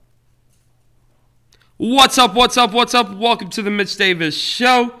What's up, what's up, what's up? Welcome to the Mitch Davis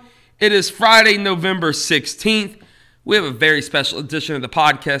Show. It is Friday, November 16th. We have a very special edition of the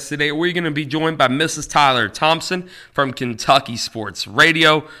podcast today. We're going to be joined by Mrs. Tyler Thompson from Kentucky Sports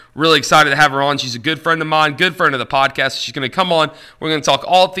Radio. Really excited to have her on. She's a good friend of mine, good friend of the podcast. She's going to come on. We're going to talk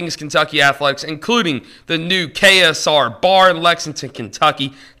all things Kentucky athletics, including the new KSR bar in Lexington,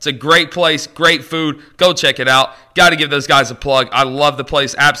 Kentucky. It's a great place, great food. Go check it out. Got to give those guys a plug. I love the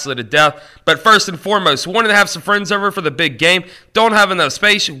place absolutely to death. But first and foremost, wanted to have some friends over for the big game. Don't have enough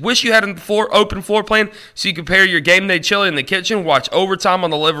space. Wish you had an open floor plan so you could pair your game day chili in the kitchen, watch overtime on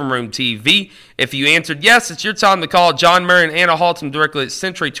the living room TV. If you answered yes, it's your time to call John Murray and Anna Halton directly at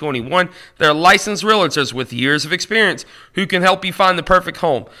Century 21. They're licensed realtors with years of experience who can help you find the perfect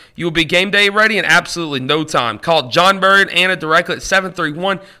home. You will be game day ready in absolutely no time. Call John Murray and Anna directly at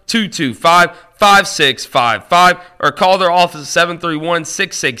 731-225-5655 or call their office at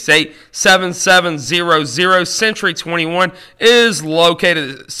 731-668-7700. Century 21 is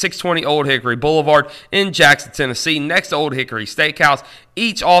located at 620 Old Hickory Boulevard in Jackson, Tennessee, next to Old Hickory Steakhouse.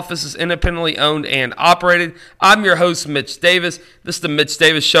 Each office is independently owned and operated. I'm your host, Mitch Davis. This is the Mitch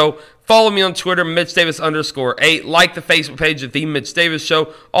Davis Show. Follow me on Twitter, MitchDavis_8. Like the Facebook page of The Mitch Davis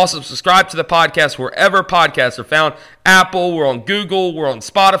Show. Also, subscribe to the podcast wherever podcasts are found. Apple, we're on Google, we're on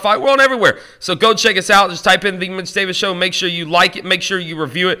Spotify, we're on everywhere. So go check us out. Just type in The Mitch Davis Show. Make sure you like it, make sure you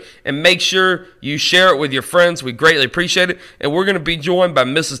review it, and make sure you share it with your friends. We greatly appreciate it. And we're going to be joined by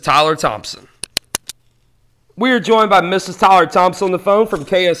Mrs. Tyler Thompson. We are joined by Mrs. Tyler Thompson on the phone from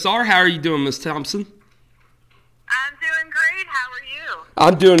KSR. How are you doing, Ms. Thompson? I'm doing great. How are you?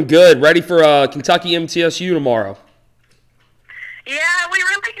 I'm doing good. Ready for Kentucky MTSU tomorrow. Yeah, we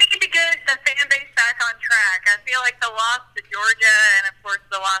really need to get the fan base back on track. I feel like the loss to Georgia and, of course,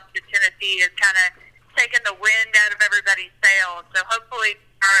 the loss to Tennessee has kind of taken the wind out of everybody's sails. So hopefully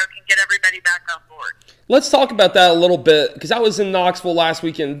tomorrow can get everybody back on board. Let's talk about that a little bit, because I was in Knoxville last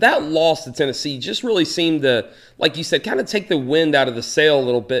weekend. That loss to Tennessee just really seemed to, like you said, kind of take the wind out of the sail a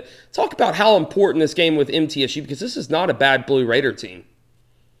little bit. Talk about how important this game with MTSU, because this is not a bad Blue Raider team.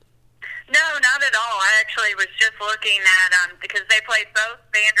 No, not at all. I actually was just looking at because they played both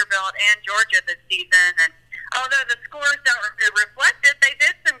Vanderbilt and Georgia this season, and although the scores don't reflect it, they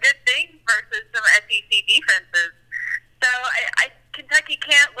did some good things versus some SEC defenses. So Kentucky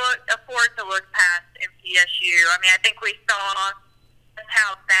can't afford to look past MTSU. I mean, I think we saw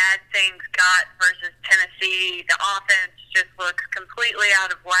how bad things got versus Tennessee. The offense just looks completely out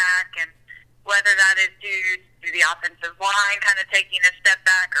of whack, and whether that is due to the offensive line kind of taking a step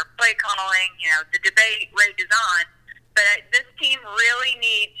back or play calling, the debate rages on. But this team really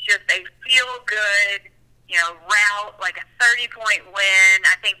needs just a feel-good, route, like a 30-point win.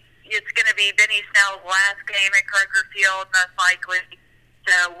 I think it's going to be Benny Snell's last game at Kroger Field, most likely.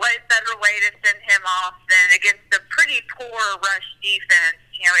 So what better way to send him off than against a pretty poor rush defense?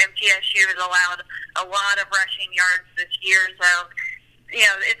 MTSU has allowed a lot of rushing yards this year, so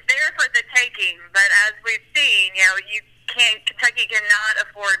it's there for the taking. But as we've seen, Kentucky cannot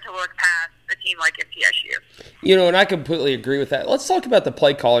afford to look past a team like MTSU. And I completely agree with that. Let's talk about the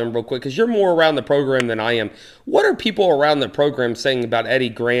play calling real quick, because you're more around the program than I am. What are people around the program saying about Eddie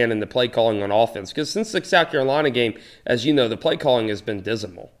Gran and the play calling on offense? Because since the South Carolina game, as you know, the play calling has been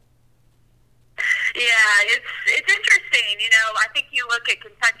dismal. Yeah, it's interesting. I think you look at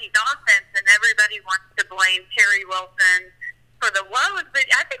Kentucky's offense, and everybody wants to blame Terry Wilson for the woes, but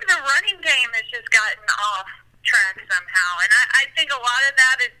I think the running game has just gotten off track somehow, and I think a lot of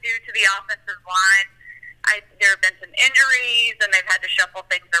that is due to the offensive line. There have been some injuries, and they've had to shuffle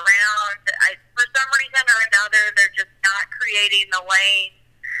things around. For some reason or another, they're just not creating the lane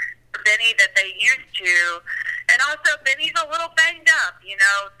for Benny that they used to. And also, Benny's a little banged up. 3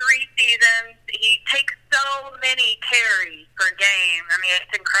 seasons, he takes so many carries per game. I mean,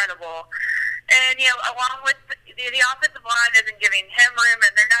 it's incredible. And, along with the offensive line isn't giving him room,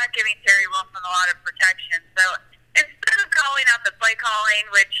 and they're not giving Terry Wilson a lot of protection. So instead of calling out the play calling,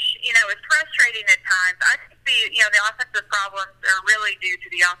 which, is frustrating at times, I think the offensive problems are really due to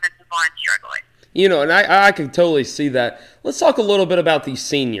the offensive line struggling. And I can totally see that. Let's talk a little bit about these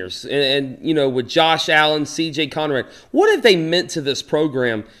seniors. And with Josh Allen, C.J. Conrad, what have they meant to this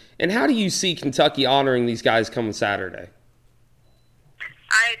program, and how do you see Kentucky honoring these guys coming Saturday?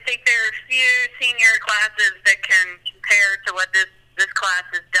 I think there are few senior classes that can compare to what this class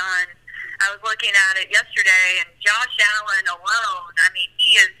has done. I was looking at it yesterday, and Josh Allen alone, I mean,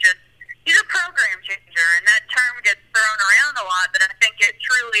 he's a program changer, and that term gets thrown around a lot, but I think it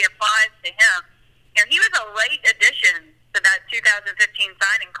truly applies to him. He was a late addition to that 2015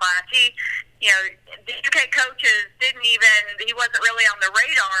 signing class. The UK coaches he wasn't really on the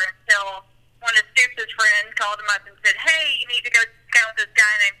radar until one of Stoops' friend called him up and said, hey, you need to go check out this guy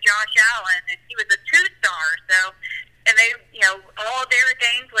named Josh Allen. And he was a two-star. And they, all Derek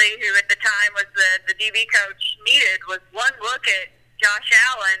Ainsley, who at the time was the DB coach, needed was one look at Josh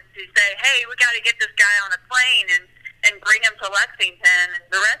Allen to say, hey, we got to get this guy on a plane and bring him to Lexington. And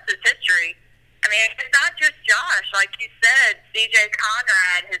the rest is history. I mean, it's not just Josh. Like you said, C.J.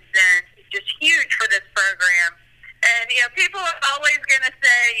 Conrad has been just huge for this program. And, people are always going to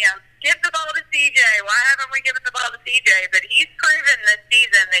say, give the ball to C.J. Why haven't we given the ball to C.J.? But he's proven this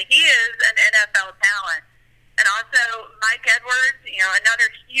season that he is an NFL talent. And also, Mike Edwards, another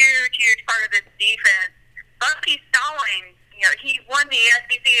huge, huge part of this defense. Bucky Stallings, he won the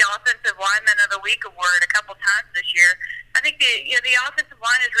SEC Offensive Lineman of the Week award a couple times this year. I think the offensive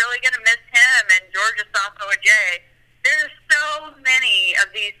line is really going to miss him and Georgia sophomore Jay. There's so many of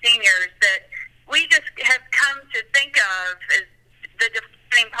these seniors that we just have come to think of as the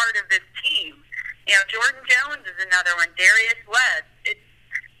defining part of this team. Jordan Jones is another one. Darius West.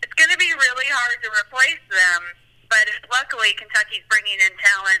 It's going to be really hard to replace them, but luckily Kentucky's bringing in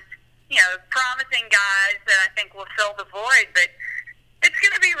talent, promising guys that I think will fill the void. But it's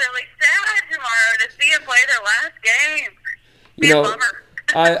going to be really sad tomorrow to see them play their last game. Be a bummer.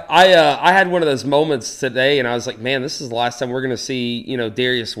 I had one of those moments today, and I was like, man, this is the last time we're going to see,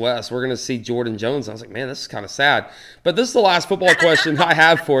 Darius West. We're going to see Jordan Jones. I was like, man, this is kind of sad. But this is the last football question I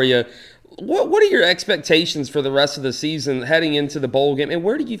have for you. What are your expectations for the rest of the season heading into the bowl game, and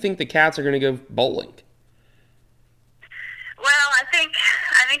where do you think the Cats are going to go bowling? Well, I think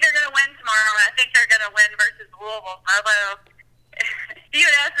they're going to win tomorrow. I think they're going to win versus Louisville. Although, you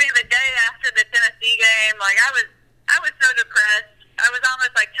had asked me the day after the Tennessee game, like I was so depressed. I was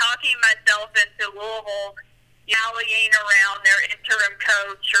almost like talking myself into Louisville rallying around their interim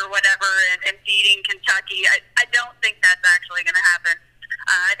coach or whatever and beating Kentucky. I don't think that's actually going to happen.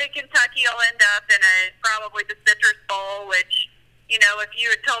 I think Kentucky will end up in probably the Citrus Bowl, which, if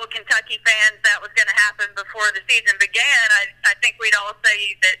you had told Kentucky fans that was going to happen before the season began, I think we'd all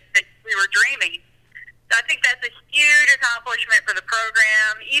say that we were dreaming. So I think that's a huge accomplishment for the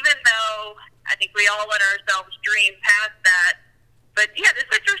program, even though I think we all let ourselves dream past that. But, yeah, the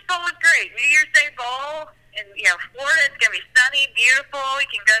Citrus Bowl is great. New Year's Day Bowl in, Florida, it's going to be sunny, beautiful. You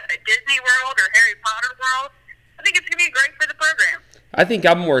can go to Disney World or Harry Potter World. I think it's going to be great for the program. I think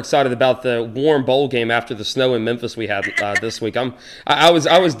I'm more excited about the warm bowl game after the snow in Memphis we had this week. I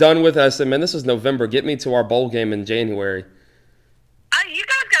was done with it. I said, man, this is November. Get me to our bowl game in January. You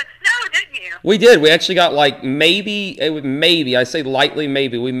guys got snow, didn't you? We did. We actually got maybe, I say lightly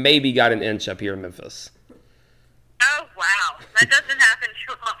maybe, we maybe got an inch up here in Memphis. Oh, wow. That doesn't happen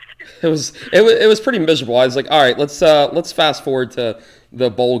too often. It was pretty miserable. I was like, all right, let's fast forward to the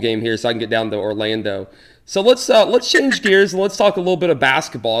bowl game here so I can get down to Orlando. So let's change gears and let's talk a little bit of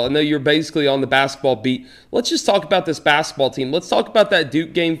basketball. I know you're basically on the basketball beat. Let's just talk about this basketball team. Let's talk about that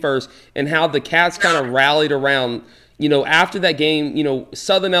Duke game first and how the Cats kind of rallied around, after that game,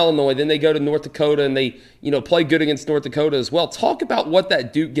 Southern Illinois, then they go to North Dakota and they, play good against North Dakota as well. Talk about what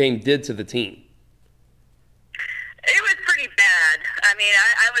that Duke game did to the team. It was pretty bad. I mean,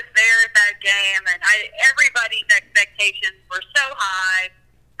 I was there at that game, and everybody's expectations were so high.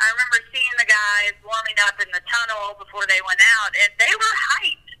 I remember seeing the guys warming up in the tunnel before they went out, and they were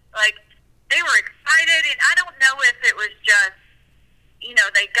hyped. Like, they were excited, and I don't know if it was just,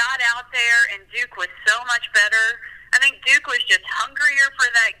 they got out there, and Duke was so much better. I think Duke was just hungrier for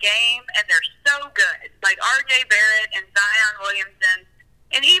that game, and they're so good. Like, R.J. Barrett and Zion Williamson,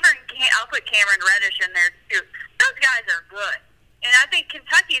 and even I'll put Cameron Reddish in there, too. Those guys are good. And I think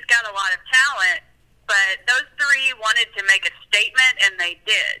Kentucky's got a lot of talent, but those three wanted to make a statement, and they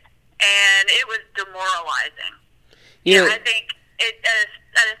did. And it was demoralizing. I think at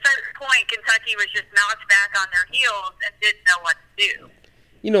a certain point, Kentucky was just knocked back on their heels and didn't know what to do.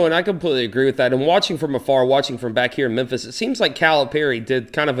 And I completely agree with that. And watching from afar, watching from back here in Memphis, it seems like Calipari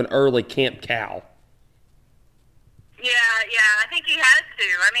did kind of an early Camp Cal. Yeah, I think he has to.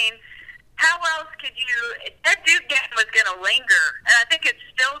 I mean, how else could you – that Duke game was going to linger, and I think it's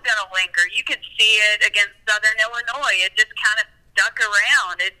still going to linger. You could see it against Southern Illinois. It just kind of stuck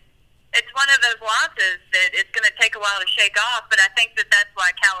around. It's one of those losses that it's going to take a while to shake off, but I think that's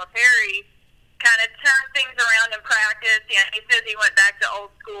why Calipari kind of turned things around in practice. He says he went back to old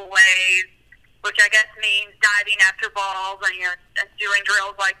school ways, which I guess means diving after balls and doing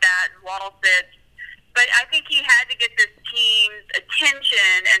drills like that and wall sits. But I think he had to get this team's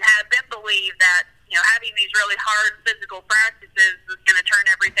attention and have them believe that, having these really hard physical practices was going to turn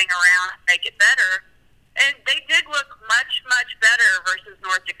everything around and make it better. And they did look much, much better versus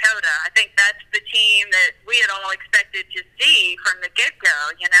North Dakota. I think that's the team that we had all expected to see from the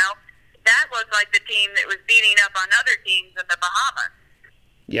get-go, That looked like the team that was beating up on other teams in the Bahamas.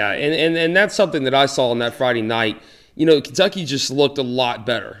 Yeah, and that's something that I saw on that Friday night. Kentucky just looked a lot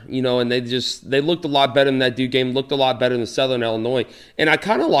better, and they looked a lot better in that Duke game, looked a lot better than Southern Illinois. And I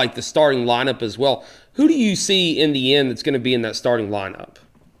kind of like the starting lineup as well. Who do you see in the end that's going to be in that starting lineup?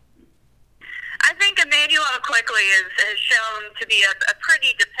 I think Emmanuel Quickly has shown to be a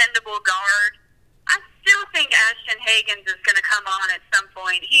pretty dependable guard. I still think Ashton Hagans is going to come on at some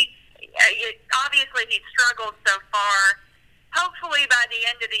point. Obviously he's struggled so far. Hopefully by the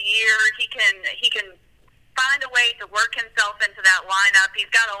end of the year he can find a way to work himself into that lineup. He's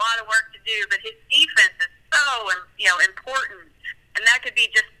got a lot of work to do, but his defense is so important, and that could be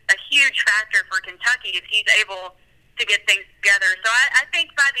just a huge factor for Kentucky if he's able to get things together. So I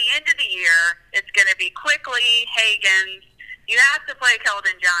think by the end of the year, it's going to be Quickly, Hagans. You have to play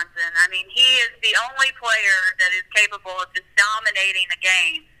Keldon Johnson. I mean, he is the only player that is capable of just dominating a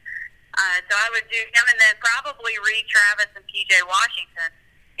game. So I would do him, and then probably Reed Travis and P.J. Washington.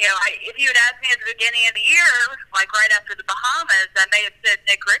 If you had asked me at the beginning of the year, like right after the Bahamas, I may have said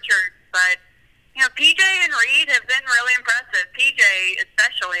Nick Richards, but PJ and Reed have been really impressive. PJ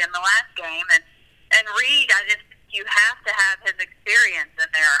especially in the last game, and Reed, you have to have his experience in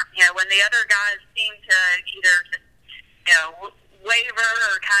there. When the other guys seem to either just waver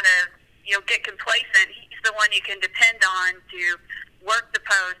or kind of get complacent, he's the one you can depend on to work the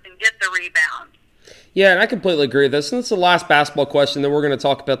post and get the rebound. Yeah, and I completely agree with this. And this is the last basketball question. Then we're going to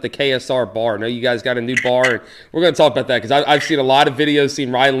talk about the KSR bar. I know you guys got a new bar, and we're going to talk about that because I've seen a lot of videos,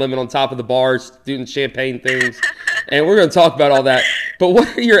 seen Ryan Lemon on top of the bars doing champagne things, and we're going to talk about all that. But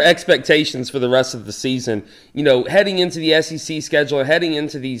what are your expectations for the rest of the season? Heading into the SEC schedule, and heading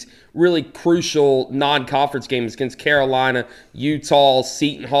into these really crucial non-conference games against Carolina, Utah,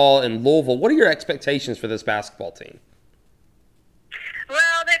 Seton Hall, and Louisville. What are your expectations for this basketball team?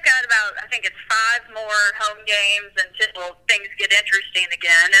 Well, they've got about, I think it's 5 more home games until things get interesting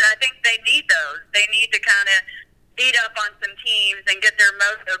again, and I think they need those. They need to kind of beat up on some teams and get their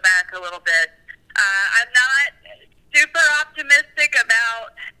mojo back a little bit. I'm not super optimistic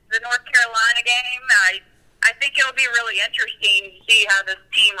about the North Carolina game. I think it'll be really interesting to see how this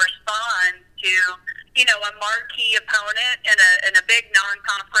team responds to, a marquee opponent in a big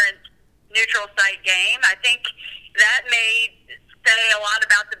non-conference neutral site game. I think that may say a lot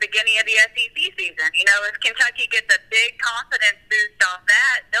about the beginning of the SEC season. If Kentucky gets a big confidence boost off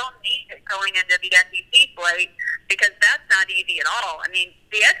that, they'll need it going into the SEC slate because that's not easy at all. I mean,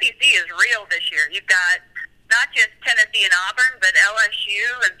 the SEC is real this year. You've got not just Tennessee and Auburn, but LSU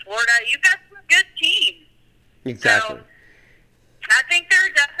and Florida. You've got some good teams. Exactly. So I think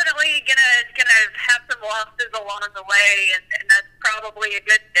they're definitely gonna have some losses along the way, and that's probably a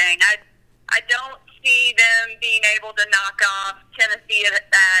good thing. I don't see them being able to knock off Tennessee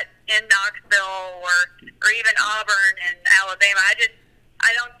in Knoxville or even Auburn and Alabama.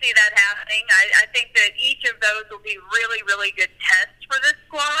 I don't see that happening. I think that each of those will be really, really good tests for this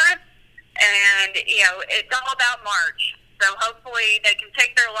squad. And, it's all about March. So hopefully they can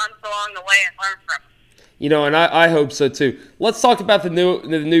take their lumps along the way and learn from them. And I hope so too. Let's talk about the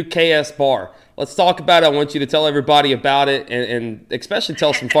new KS bar. Let's talk about it. I want you to tell everybody about it and especially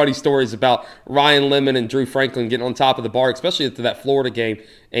tell some funny stories about Ryan Lemon and Drew Franklin getting on top of the bar, especially after that Florida game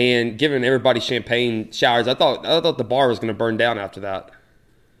and giving everybody champagne showers. I thought the bar was going to burn down after that.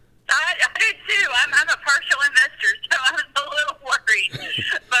 I did too. I'm a partial investor, so I was a little worried.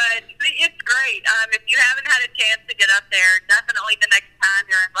 But it's great. If you haven't had a chance to get up there, definitely the next time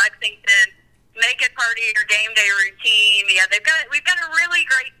you're in Lexington, make it part of your game day routine. Yeah, we've got a really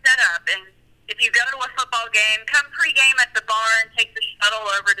great setup, and if you go to a football game, come pregame at the bar and take the shuttle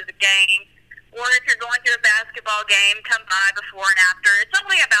over to the game. Or if you're going to a basketball game, come by before and after. It's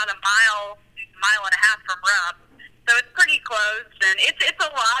only about a mile and a half from Rupp, so it's pretty close, and it's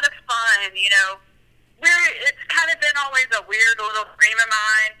a lot of fun. It's kind of been always a weird little dream of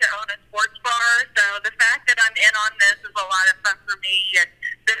mine to own a sports bar. So the fact that I'm in on this is a lot of fun for me. And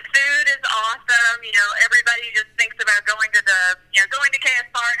the food is awesome. Everybody just thinks about going to KS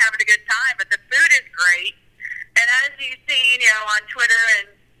Bar and having a good time, but the food is great. And as you've seen, on Twitter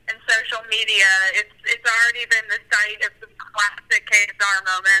and social media, it's already been the site of some classic KSR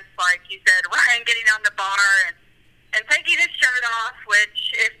moments, like you said, Ryan getting on the bar and taking his shirt off,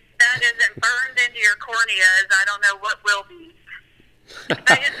 which if that isn't burned into your corneas, I don't know what will be. But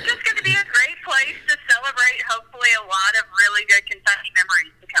it's just going to be a great place to celebrate, hopefully, a lot of really good Kentucky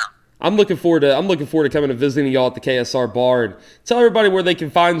memories to come. I'm looking forward to coming and visiting y'all at the KSR bar, and tell everybody where they can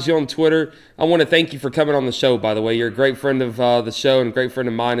find you on Twitter. I want to thank you for coming on the show, by the way. You're a great friend of the show and a great friend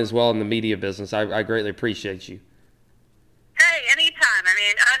of mine as well in the media business. I greatly appreciate you. Hey, anytime. I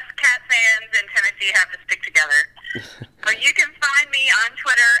mean, us Cat fans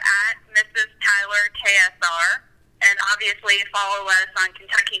KSR. And obviously follow us on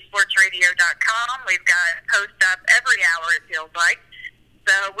KentuckySportsRadio.com. We've got posts up every hour, it feels like.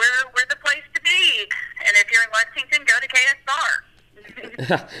 So we're the place to be. And if you're in Lexington, go to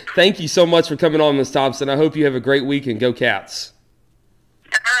KSR. Thank you so much for coming on, Ms. Thompson. I hope you have a great week, and go Cats.